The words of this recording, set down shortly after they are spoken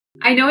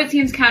I know it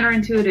seems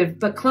counterintuitive,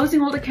 but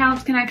closing old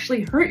accounts can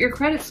actually hurt your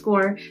credit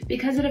score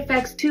because it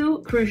affects two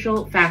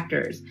crucial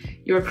factors: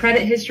 your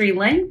credit history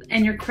length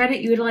and your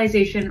credit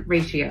utilization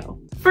ratio.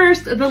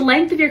 First, the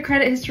length of your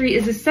credit history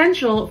is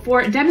essential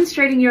for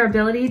demonstrating your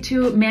ability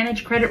to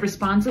manage credit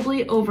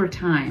responsibly over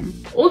time.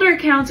 Older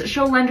accounts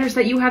show lenders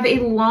that you have a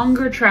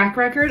longer track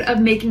record of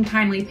making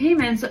timely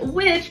payments,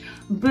 which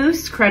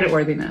boosts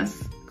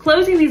creditworthiness.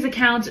 Closing these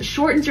accounts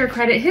shortens your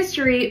credit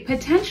history,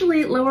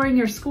 potentially lowering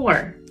your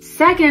score.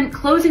 Second,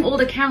 closing old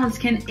accounts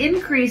can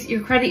increase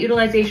your credit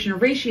utilization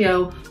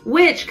ratio,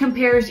 which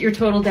compares your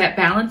total debt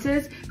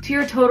balances to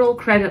your total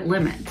credit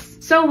limits.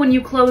 So when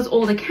you close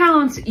old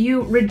accounts,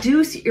 you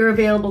reduce your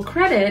available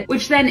credit,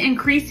 which then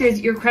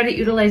increases your credit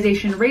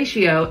utilization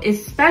ratio,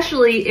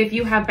 especially if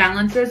you have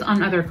balances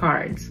on other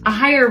cards. A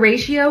higher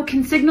ratio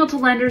can signal to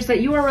lenders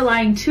that you are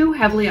relying too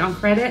heavily on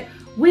credit,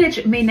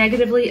 which may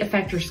negatively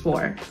affect your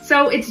score.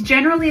 So it's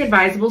generally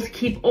advisable to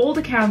keep old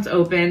accounts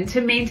open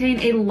to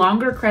maintain a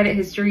longer credit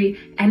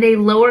history and a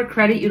lower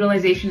credit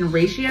utilization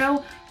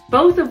ratio,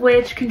 both of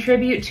which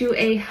contribute to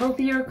a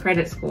healthier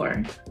credit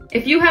score.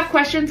 If you have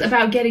questions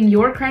about getting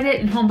your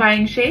credit and home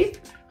buying shape,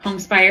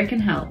 Homespire can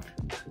help.